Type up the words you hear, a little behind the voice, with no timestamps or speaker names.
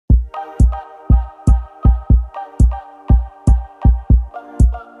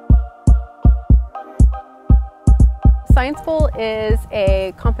Science Bowl is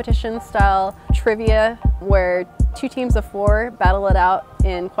a competition-style trivia where 2 teams of 4 battle it out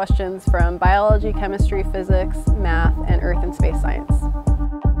in questions from biology, chemistry, physics, math, and earth and space science.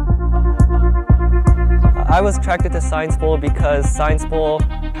 I was attracted to Science Bowl because Science Bowl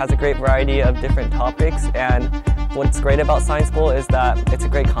has a great variety of different topics, and what's great about Science Bowl is that it's a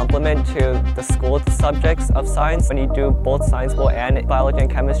great complement to the school subjects of science. When you do both Science Bowl and biology and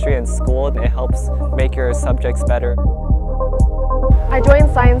chemistry in school, it helps make your subjects better. I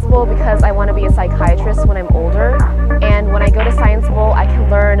joined Science Bowl because I want to be a psychiatrist when I'm older, and when I go to Science Bowl I can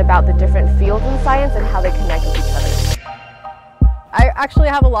learn about the different fields in science and how they connect with each other. I actually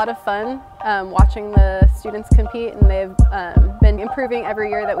have a lot of fun watching the students compete, and they've been improving every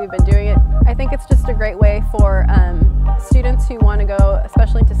year that we've been doing it. I think it's just a great way for students who want to go,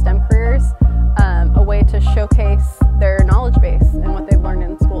 especially into